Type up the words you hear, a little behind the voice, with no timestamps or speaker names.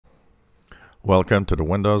Welcome to the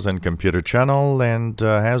Windows and Computer channel, and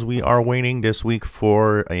as we are waiting this week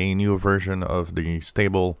for a new version of the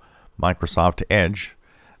stable Microsoft Edge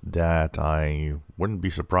that I wouldn't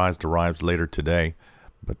be surprised arrives later today,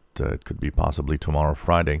 but it could be possibly tomorrow,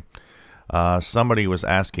 Friday. Somebody was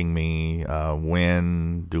asking me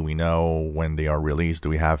when do we know when they are released? Do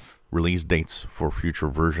we have release dates for future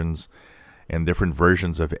versions and different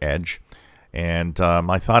versions of Edge? And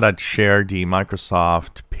I thought I'd share the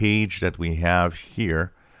Microsoft page that we have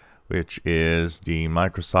here, which is the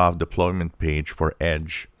Microsoft deployment page for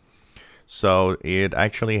Edge. So it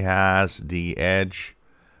actually has the Edge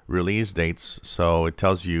release dates. So it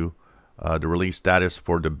tells you the release status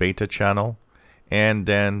for the beta channel and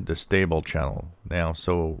then the stable channel. Now,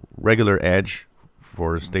 so regular Edge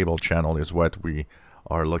for stable channel is what we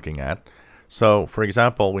are looking at. So, for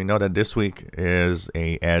example, we know that this week is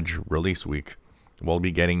a Edge release week. We'll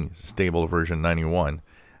be getting stable version 91.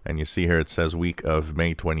 And you see here it says week of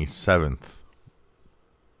May 27th.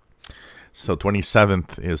 So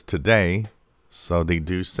 27th is today. So they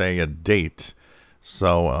do say a date.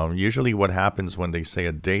 So usually what happens when they say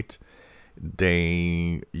a date,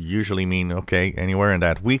 they usually mean, okay, anywhere in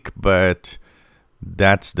that week. But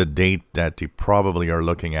that's the date that they probably are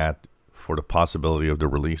looking at for the possibility of the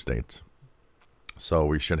release date. So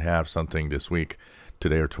we should have something this week,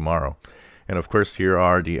 today or tomorrow. And of course, here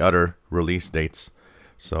are the other release dates.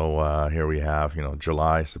 So here we have,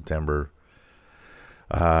 July, September,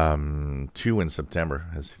 2 in September.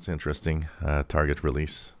 It's interesting, target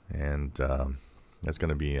release. And it's going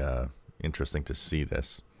to be interesting to see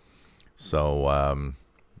this. So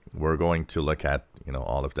we're going to look at,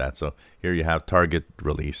 all of that. So here you have target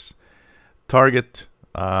release. Target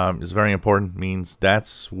is very important, means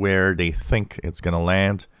that's where they think it's going to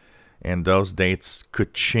land, and those dates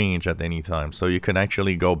could change at any time. So you can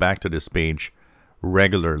actually go back to this page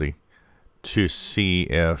regularly to see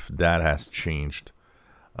if that has changed,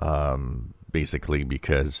 basically,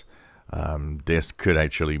 because this could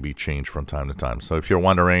actually be changed from time to time. So if you're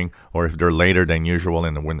wondering, or if they're later than usual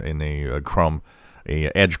in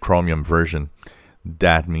a Edge Chromium version,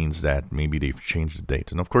 that means that maybe they've changed the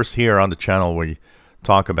date. And of course, here on the channel we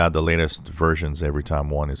talk about the latest versions every time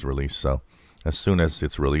one is released. So as soon as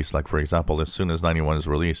it's released, like for example, as soon as 91 is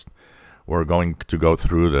released, we're going to go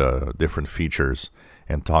through the different features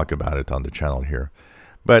and talk about it on the channel here.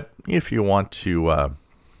 But if you want to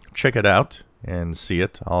check it out and see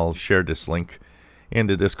it, I'll share this link in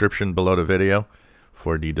the description below the video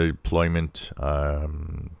for the deployment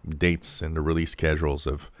dates and the release schedules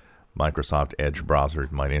of Microsoft Edge browser.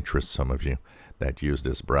 It might interest some of you that use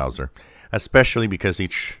this browser, especially because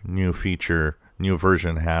each new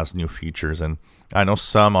version has new features, and I know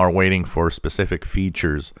some are waiting for specific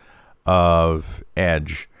features of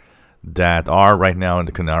Edge that are right now in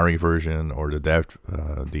the Canary version or the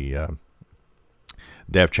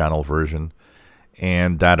dev channel version,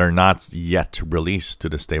 and that are not yet released to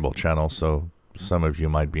the stable channel. So some of you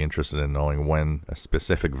might be interested in knowing when a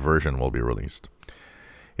specific version will be released.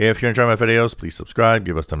 If you enjoy my videos, please subscribe,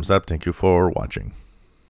 give us a thumbs up. Thank you for watching.